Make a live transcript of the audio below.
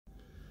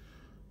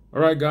All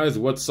right, guys,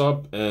 what's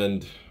up?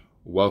 And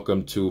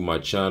welcome to my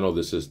channel.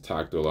 This is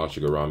Tactical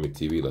Ashigarami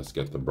TV. Let's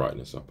get the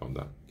brightness up on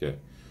that. Okay.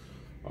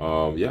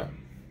 Yeah.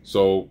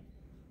 So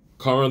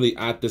currently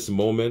at this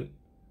moment,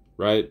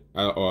 right?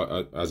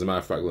 As a matter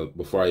of fact,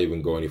 before I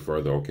even go any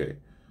further, okay.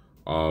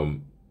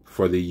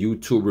 For the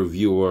YouTube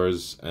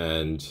reviewers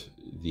and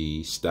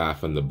the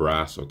staff and the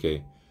brass,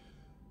 okay.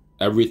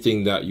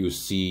 Everything that you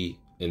see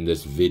in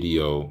this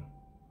video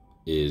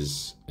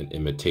is an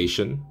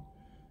imitation.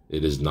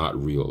 It is not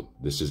real.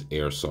 This is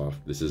Airsoft.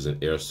 This is an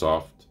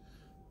Airsoft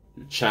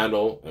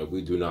channel, and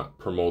we do not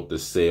promote the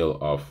sale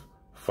of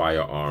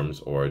firearms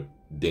or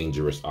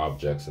dangerous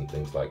objects and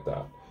things like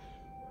that.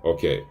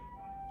 Okay.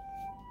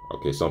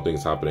 Okay,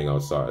 something's happening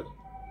outside.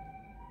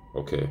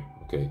 Okay,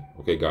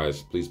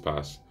 guys, please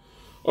pass.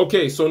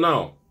 Okay, so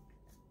now,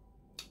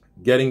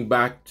 getting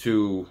back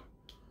to,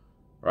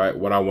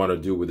 what I want to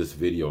do with this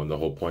video and the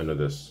whole point of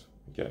this,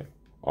 okay.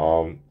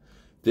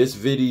 This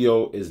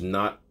video is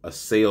not a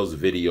sales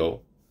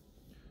video.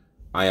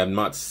 I am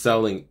not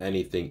selling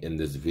anything in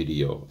this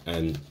video.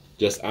 And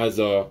just as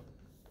a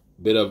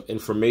bit of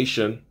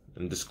information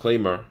and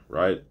disclaimer,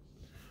 right,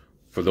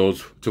 for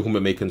those to whom it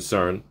may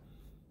concern,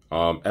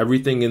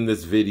 everything in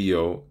this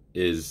video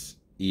is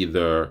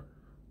either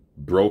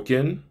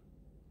broken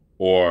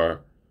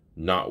or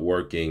not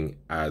working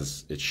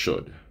as it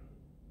should,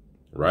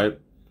 right?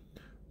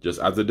 Just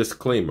as a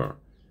disclaimer,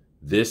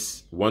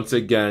 this, once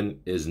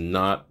again, is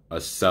not a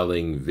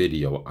selling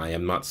video. I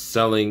am not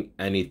selling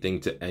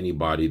anything to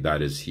anybody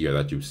that is here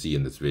that you see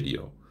in this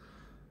video.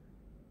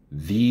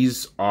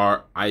 These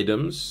are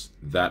items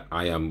that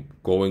I am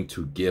going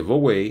to give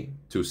away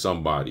to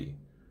somebody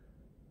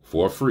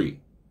for free.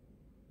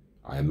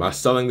 I am not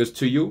selling this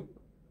to you.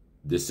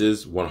 This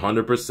is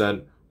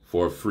 100%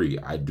 for free.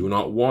 I do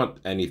not want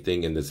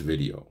anything in this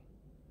video.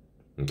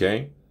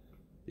 Okay?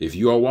 If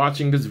you are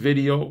watching this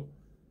video,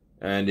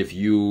 and if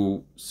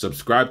you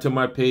subscribe to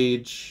my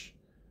page,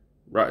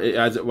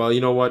 right, well, you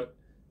know what?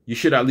 You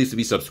should at least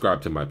be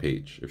subscribed to my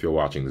page if you're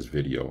watching this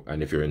video.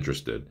 And if you're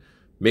interested,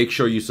 make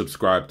sure you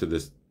subscribe to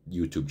this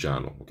YouTube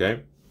channel,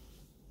 okay?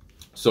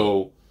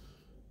 So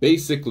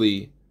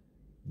basically,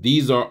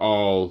 these are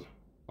all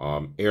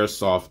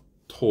Airsoft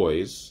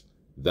toys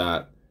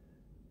that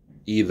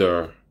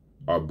either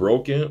are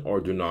broken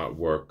or do not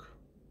work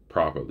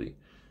properly.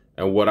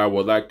 And what I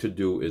would like to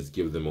do is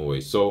give them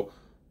away. So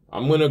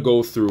I'm going to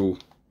go through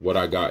what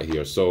I got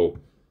here. So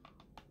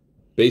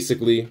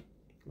basically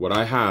what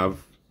I have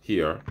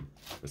here,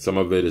 some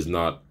of it is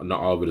not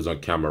all of it is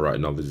on camera right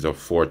now. These are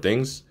 4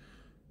 things,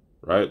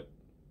 right?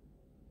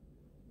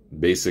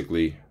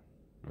 Basically,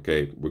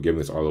 okay, we're giving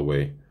this all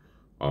away.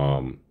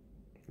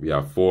 We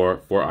have four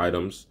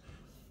items,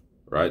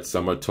 right?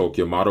 Some are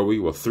Tokyo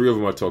Marui. Well, 3 of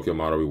them are Tokyo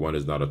Marui. 1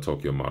 is not a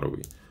Tokyo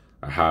Marui.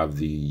 I have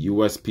the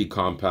USP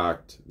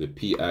Compact, the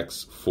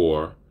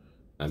PX4,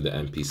 and the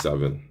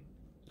MP7,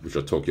 which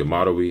are Tokyo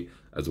Marui,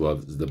 as well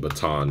as the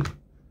Baton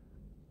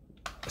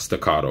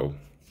Staccato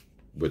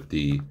with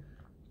the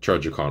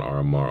Chargicon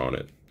RMR on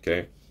it,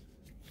 okay?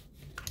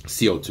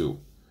 CO2.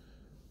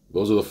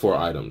 Those are the 4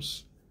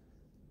 items.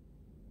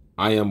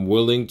 I am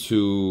willing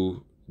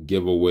to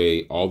give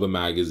away all the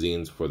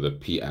magazines for the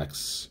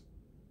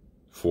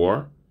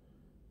PX4,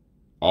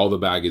 all the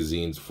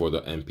magazines for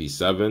the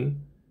MP7,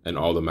 and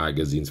all the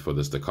magazines for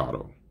the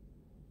Staccato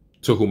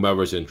to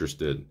whomever's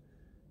interested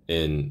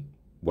in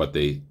what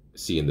they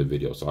see in the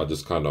video. So I'll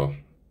just kind of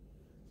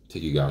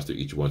take you guys through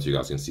each one so you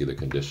guys can see the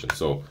condition.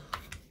 So,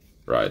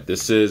 right,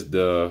 this is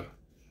the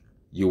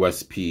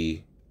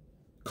USP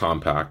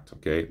Compact,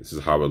 okay? This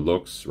is how it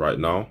looks right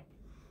now.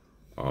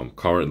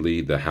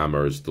 Currently, the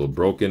hammer is still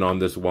broken on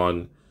this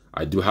one.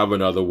 I do have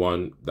another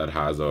one that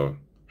has a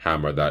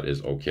hammer that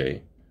is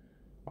okay.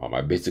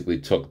 I basically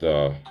took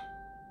the,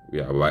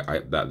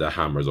 that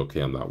hammer is okay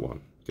on that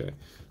one, okay?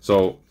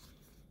 So,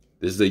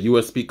 this is a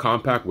USP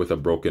Compact with a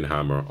broken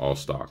hammer, all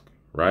stock,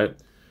 right?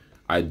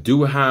 I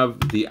do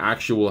have the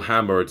actual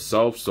hammer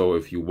itself, so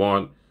if you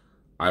want,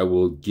 I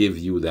will give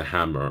you the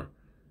hammer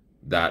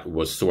that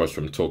was sourced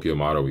from Tokyo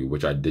Marui,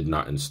 which I did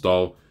not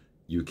install.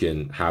 You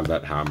can have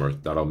that hammer.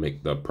 That'll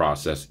make the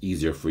process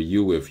easier for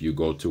you if you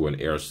go to an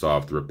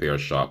Airsoft repair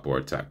shop or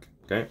a tech,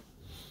 okay?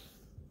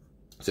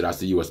 So that's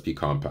the USP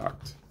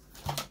Compact.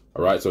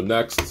 All right, so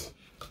next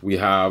we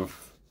have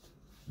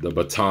the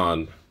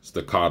Baton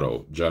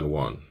Staccato Gen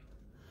 1.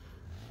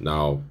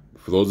 Now,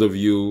 for those of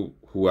you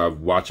who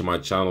have watched my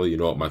channel, you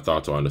know what my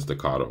thoughts are on the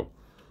Staccato.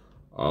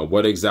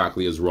 What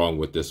exactly is wrong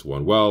with this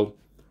one? Well,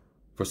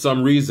 for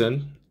some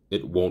reason,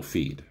 it won't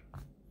feed.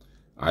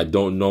 I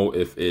don't know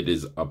if it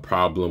is a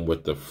problem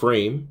with the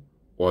frame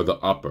or the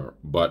upper,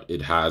 but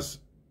it has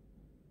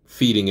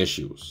feeding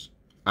issues.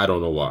 I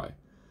don't know why.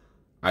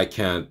 I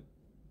can't,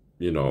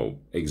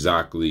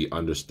 exactly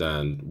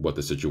understand what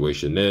the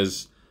situation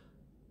is.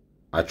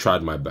 I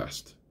tried my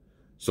best.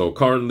 So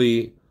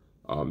currently,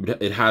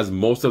 it has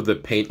most of the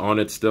paint on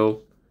it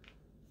still.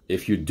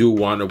 If you do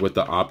want it with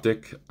the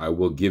optic, I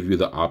will give you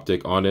the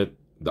optic on it.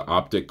 The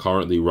optic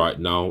currently right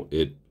now,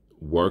 it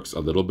works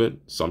a little bit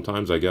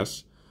sometimes, I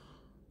guess.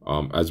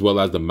 as well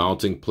as the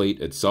mounting plate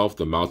itself.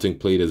 The mounting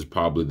plate is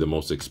probably the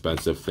most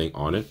expensive thing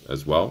on it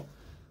as well.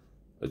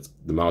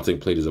 The mounting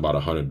plate is about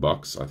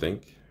 $100, I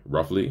think,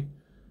 roughly.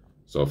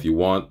 So if you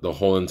want the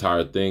whole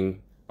entire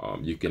thing,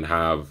 you can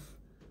have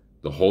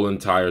the whole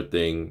entire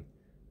thing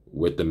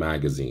with the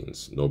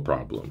magazines, no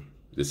problem.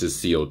 This is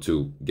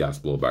CO2 gas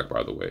blowback,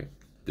 by the way.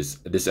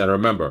 And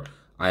remember,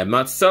 I am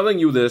not selling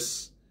you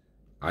this.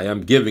 I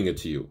am giving it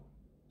to you.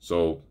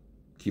 So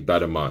keep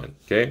that in mind,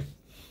 okay?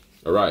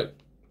 All right.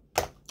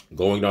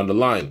 Going down the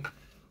line,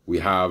 we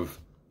have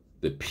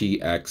the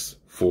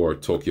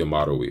PX4 Tokyo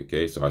Marui,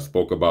 okay? So I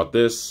spoke about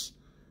this.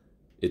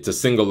 It's a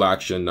single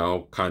action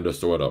now, kind of,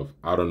 sort of.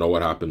 I don't know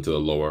what happened to the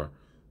lower,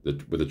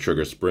 with the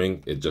trigger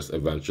spring. It just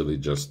eventually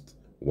just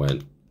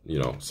went, you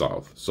know,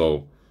 south.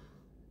 So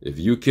if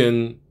you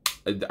can,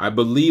 I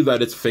believe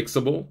that it's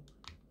fixable.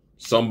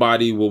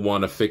 Somebody will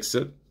want to fix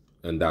it,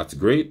 and that's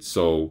great.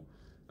 So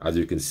as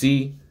you can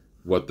see,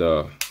 what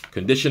the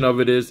condition of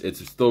it is,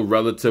 it's still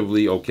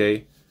relatively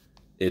okay.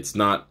 It's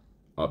not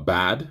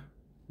bad,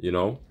 you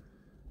know.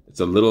 It's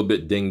a little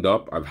bit dinged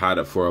up. I've had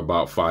it for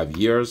about 5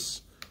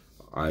 years.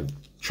 I've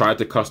tried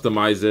to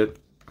customize it.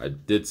 I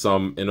did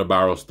some inner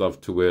barrel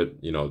stuff to it,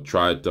 you know,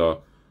 tried to,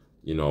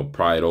 you know,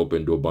 pry it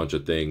open, do a bunch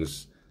of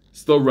things.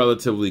 Still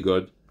relatively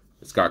good.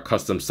 It's got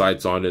custom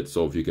sights on it,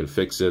 so if you can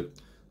fix it,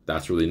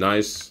 that's really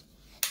nice.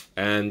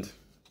 And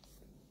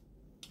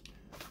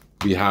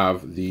we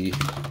have the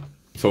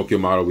Tokyo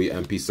Marui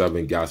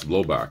MP7 gas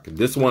blowback.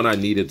 This one I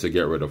needed to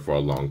get rid of for a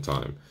long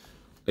time.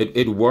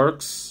 It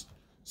works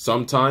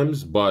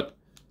sometimes, but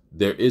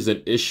there is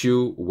an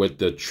issue with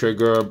the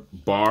trigger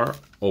bar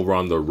over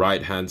on the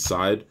right-hand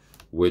side,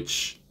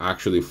 which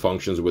actually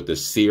functions with the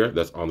sear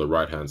that's on the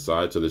right-hand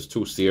side. So there's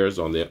 2 sears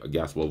on the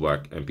gas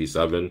blowback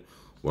MP7,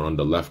 one on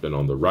the left and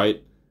on the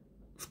right,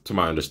 to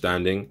my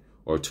understanding,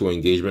 or 2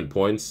 engagement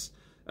points.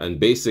 And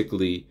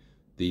basically,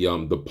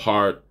 the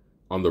part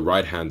on the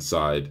right-hand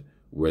side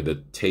where the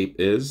tape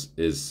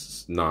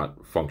is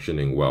not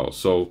functioning well.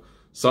 So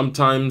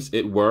sometimes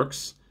it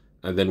works,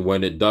 and then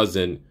when it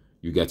doesn't,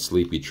 you get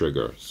sleepy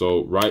trigger.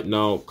 So right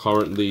now,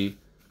 currently,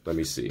 let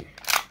me see.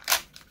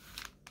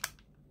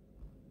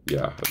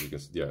 Yeah, as you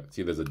can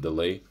see there's a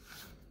delay.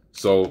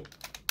 So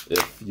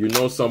if you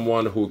know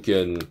someone who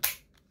can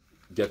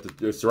get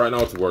this, right now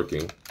it's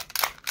working,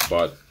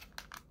 but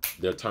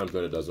there are times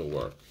when it doesn't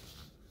work.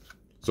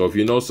 So if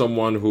you know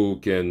someone who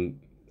can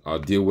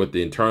deal with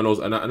the internals,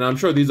 and I'm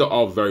sure these are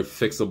all very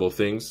fixable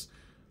things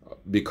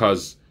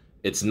because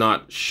it's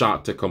not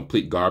shot to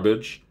complete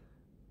garbage.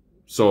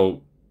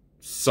 So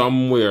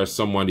somewhere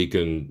somebody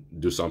can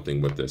do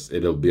something with this.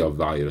 It'll be of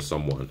value to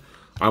someone.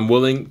 I'm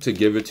willing to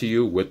give it to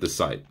you with the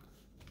site.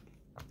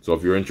 So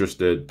if you're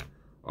interested,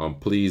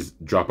 please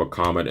drop a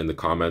comment in the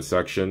comment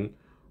section,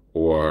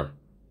 or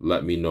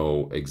let me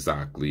know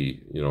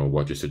exactly, you know,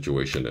 what your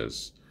situation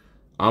is.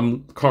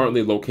 I'm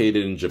currently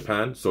located in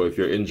Japan, so if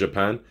you're in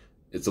Japan,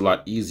 it's a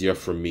lot easier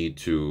for me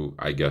to,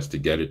 I guess, to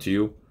get it to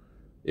you.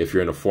 If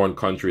you're in a foreign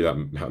country, that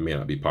may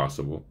not be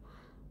possible,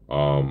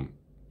 or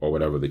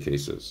whatever the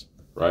case is,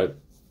 right?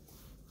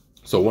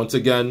 So once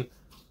again,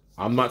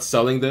 I'm not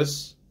selling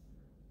this,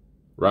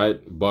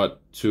 right? But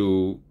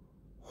to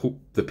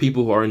the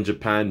people who are in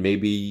Japan,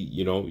 maybe,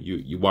 you know,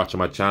 you watch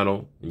my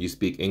channel and you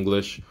speak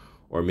English,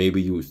 or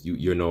maybe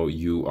you know,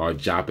 you are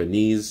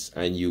Japanese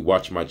and you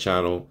watch my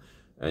channel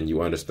and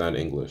you understand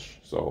English.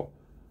 So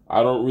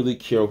I don't really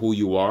care who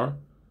you are.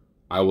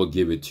 I will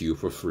give it to you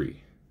for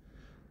free.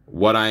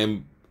 What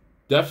I'm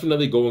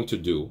definitely going to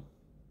do,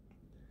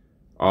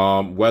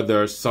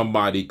 whether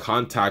somebody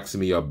contacts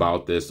me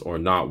about this or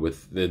not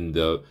within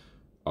the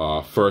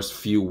first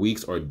few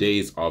weeks or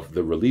days of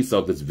the release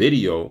of this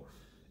video,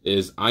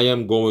 is I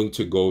am going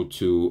to go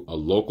to a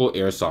local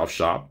airsoft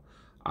shop.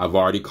 I've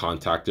already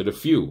contacted a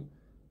few,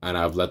 and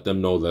I've let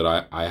them know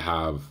that I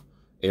have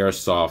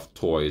airsoft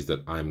toys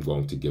that I'm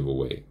going to give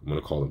away. I'm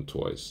going to call them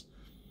toys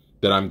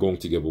that I'm going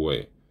to give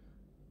away,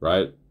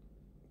 right?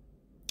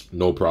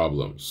 No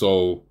problem.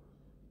 So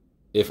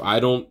if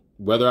I don't,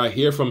 whether I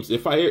hear from,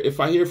 if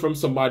I hear from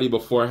somebody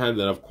beforehand,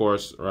 then of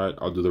course, right,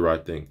 I'll do the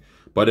right thing.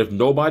 But if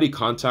nobody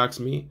contacts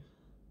me,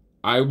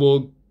 I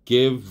will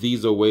give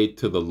these away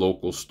to the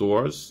local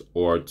stores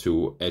or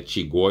to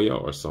Echigoya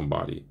or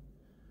somebody.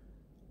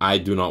 I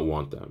do not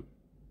want them,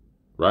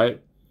 right?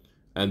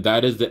 And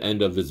that is the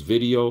end of this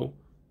video.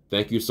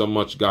 Thank you so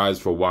much, guys,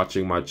 for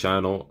watching my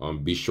channel.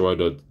 Be sure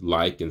to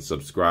like and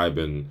subscribe.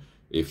 And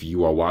if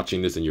you are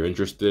watching this and you're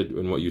interested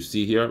in what you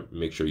see here,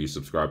 make sure you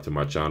subscribe to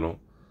my channel.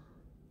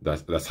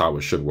 That's how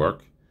it should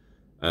work.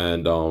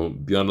 And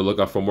be on the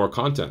lookout for more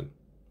content.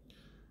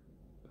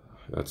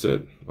 That's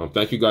it.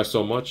 Thank you guys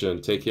so much,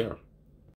 and take care.